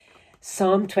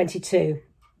Psalm 22.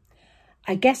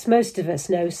 I guess most of us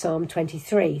know Psalm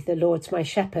 23, the Lord's my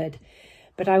shepherd,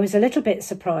 but I was a little bit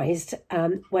surprised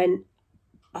when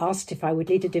asked if I would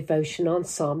lead a devotion on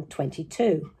Psalm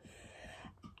 22.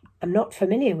 I'm not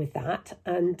familiar with that,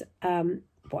 and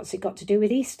what's it got to do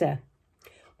with Easter?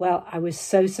 Well, I was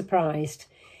so surprised.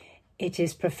 It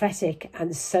is prophetic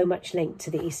and so much linked to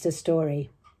the Easter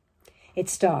story. It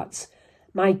starts,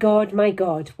 my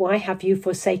God, why have you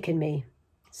forsaken me?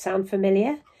 Sound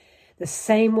familiar? The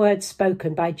same words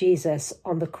spoken by Jesus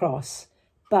on the cross,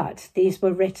 but these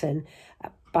were written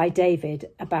by David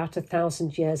about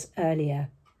 1,000 years earlier.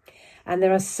 And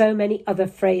there are so many other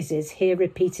phrases here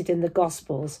repeated in the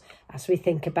Gospels as we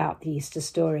think about the Easter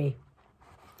story.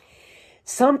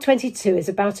 Psalm 22 is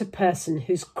about a person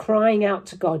who's crying out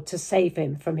to God to save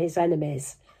him from his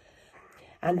enemies.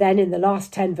 And then in the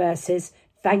last 10 verses,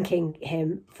 thanking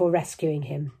him for rescuing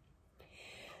him.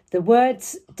 The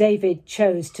words David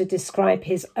chose to describe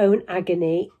his own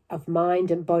agony of mind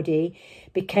and body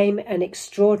became an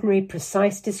extraordinary,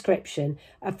 precise description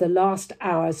of the last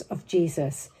hours of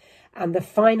Jesus, and the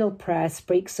final prayer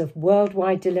speaks of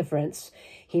worldwide deliverance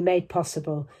he made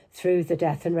possible through the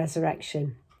death and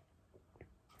resurrection.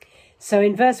 So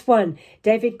in verse 1,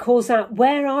 David calls out,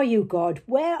 where are you, God?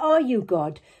 Where are you,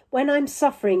 God? When I'm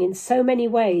suffering in so many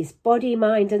ways, body,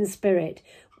 mind and spirit,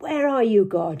 where are you,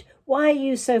 God? Why are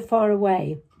you so far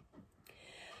away?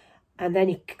 And then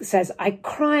he says, I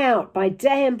cry out by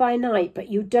day and by night, but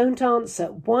you don't answer.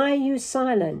 Why are you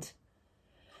silent?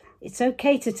 It's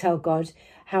okay to tell God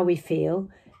how we feel.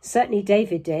 Certainly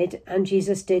David did, and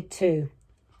Jesus did too.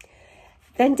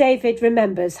 Then David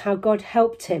remembers how God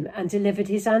helped him and delivered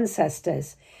his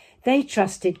ancestors. They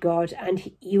trusted God,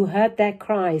 and you heard their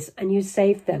cries, and you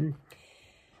saved them.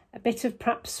 A bit of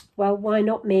perhaps, well, why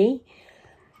not me?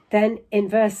 Then in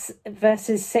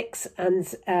verses 6 and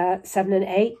 7 and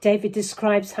 8, David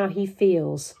describes how he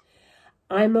feels.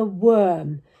 I'm a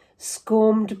worm,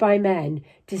 scorned by men,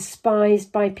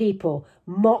 despised by people,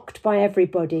 mocked by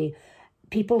everybody.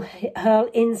 People hurl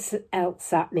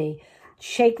insults at me,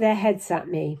 shake their heads at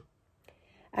me.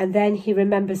 And then he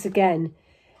remembers again,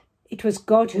 it was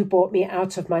God who brought me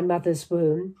out of my mother's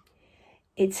womb.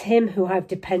 It's him who I've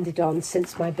depended on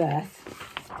since my birth.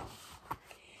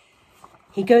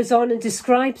 He goes on and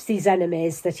describes these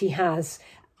enemies that he has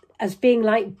as being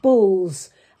like bulls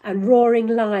and roaring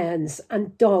lions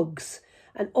and dogs,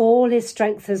 and all his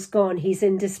strength has gone. He's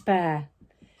in despair.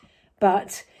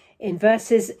 But in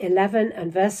verses 11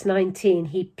 and verse 19,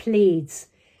 he pleads,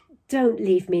 don't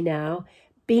leave me now.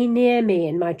 Be near me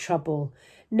in my trouble.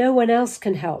 No one else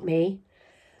can help me.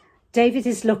 David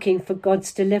is looking for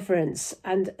God's deliverance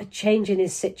and a change in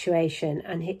his situation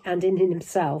and in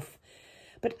himself.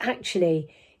 But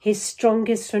actually, his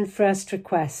strongest and first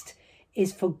request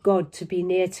is for God to be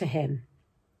near to him.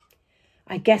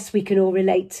 I guess we can all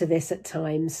relate to this at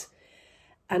times.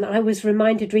 And I was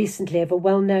reminded recently of a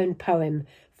well-known poem,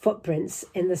 Footprints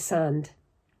in the Sand.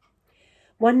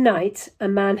 One night, a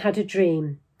man had a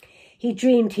dream. He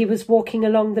dreamed he was walking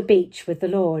along the beach with the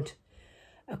Lord.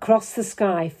 Across the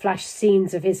sky flashed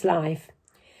scenes of his life.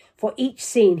 For each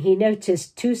scene, he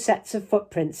noticed 2 sets of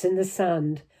footprints in the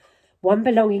sand, one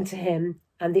belonging to him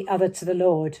and the other to the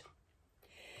Lord.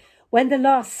 When the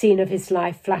last scene of his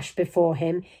life flashed before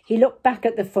him, he looked back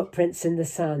at the footprints in the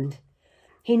sand.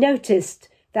 He noticed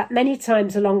that many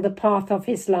times along the path of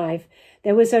his life,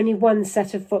 there was only one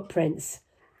set of footprints.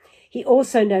 He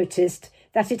also noticed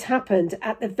that it happened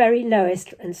at the very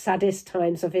lowest and saddest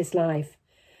times of his life.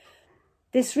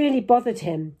 This really bothered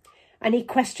him, and he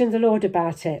questioned the Lord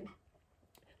about it.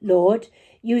 Lord,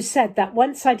 you said that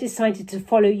once I decided to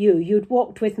follow you, you'd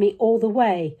walked with me all the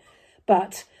way.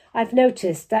 But I've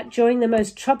noticed that during the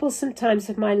most troublesome times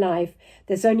of my life,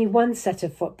 there's only one set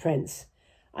of footprints.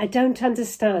 I don't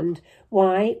understand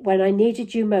why, when I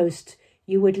needed you most,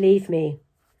 you would leave me.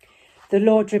 The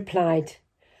Lord replied,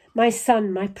 my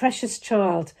son, my precious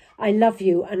child, I love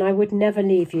you and I would never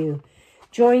leave you.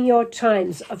 During your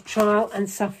times of trial and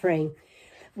suffering,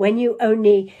 when you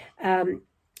only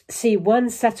see one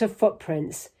set of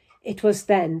footprints, it was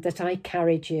then that I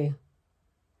carried you.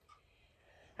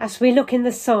 As we look in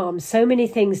the Psalms, so many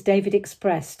things David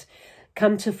expressed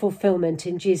come to fulfillment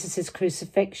in Jesus'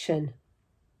 crucifixion.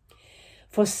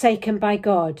 Forsaken by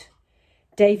God.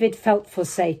 David felt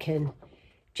forsaken.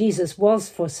 Jesus was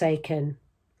forsaken.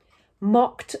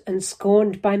 Mocked and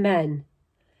scorned by men.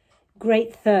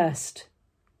 Great thirst.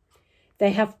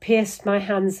 They have pierced my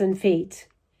hands and feet.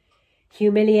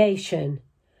 Humiliation.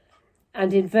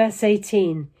 And in verse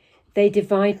 18, they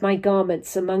divide my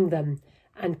garments among them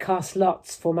and cast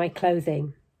lots for my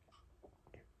clothing.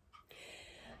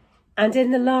 And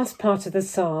in the last part of the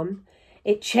psalm,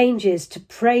 it changes to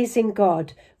praising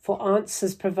God for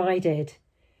answers provided.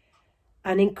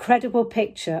 An incredible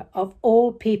picture of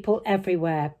all people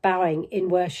everywhere bowing in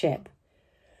worship.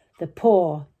 The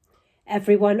poor,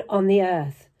 everyone on the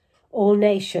earth, all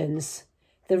nations,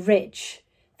 the rich,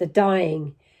 the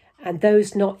dying, and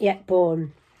those not yet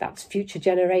born, that's future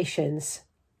generations.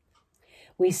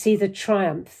 We see the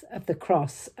triumph of the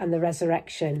cross and the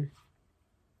resurrection.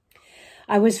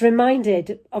 I was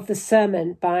reminded of the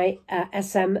sermon by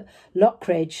S.M.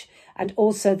 Lockridge and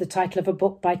also the title of a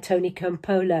book by Tony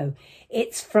Campolo.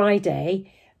 It's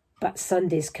Friday, but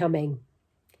Sunday's coming.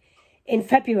 In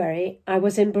February, I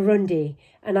was in Burundi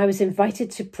and I was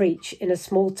invited to preach in a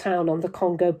small town on the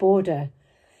Congo border.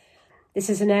 This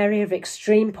is an area of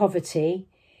extreme poverty.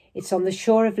 It's on the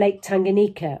shore of Lake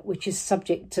Tanganyika, which is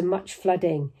subject to much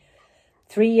flooding.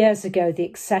 3 years ago, the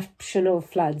exceptional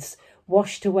floods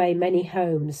washed away many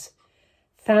homes.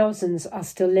 Thousands are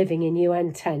still living in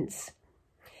UN tents.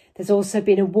 There's also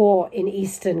been a war in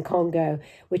eastern Congo,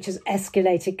 which has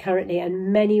escalated currently,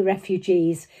 and many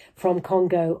refugees from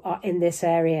Congo are in this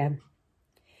area.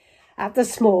 At the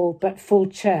small but full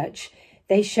church,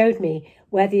 they showed me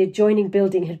where the adjoining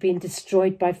building had been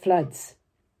destroyed by floods.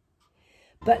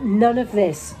 But none of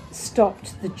this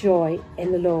stopped the joy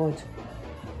in the Lord.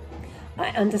 I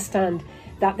understand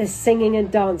that this singing and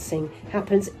dancing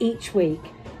happens each week,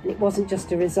 and it wasn't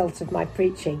just a result of my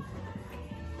preaching.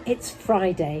 It's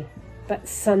Friday, but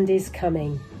Sunday's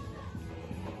coming.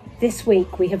 This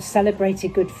week we have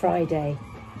celebrated Good Friday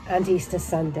and Easter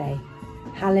Sunday.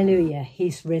 Hallelujah,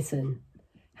 he's risen.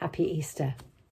 Happy Easter.